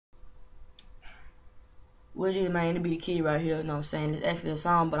What it is, man, to be the key right here, you know what I'm saying? It's actually a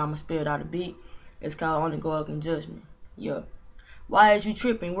song, but I'ma spit it out a beat. It's called Only God Can Judge Me. Yeah. Why is you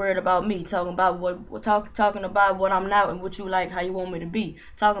tripping, worried about me? Talking about talking about what I'm not and what you like, how you want me to be.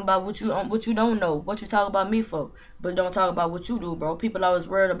 Talking about what you don't know, what you talk about me for, but don't talk about what you do, bro. People always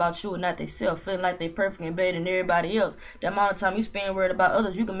worried about you and not themselves, feeling like they perfect and better than everybody else. The amount of time you spend worried about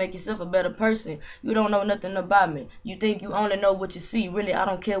others, you can make yourself a better person. You don't know nothing about me. You think you only know what you see. Really, I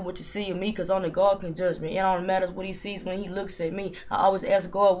don't care what you see of me, cause only God can judge me. It only matters what He sees when He looks at me. I always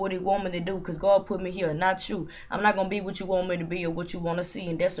ask God what He want me to do, cause God put me here, not you. I'm not gonna be what you want me to be or what you want to see,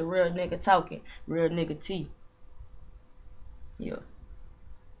 and that's a real nigga talking, real nigga T. Yeah.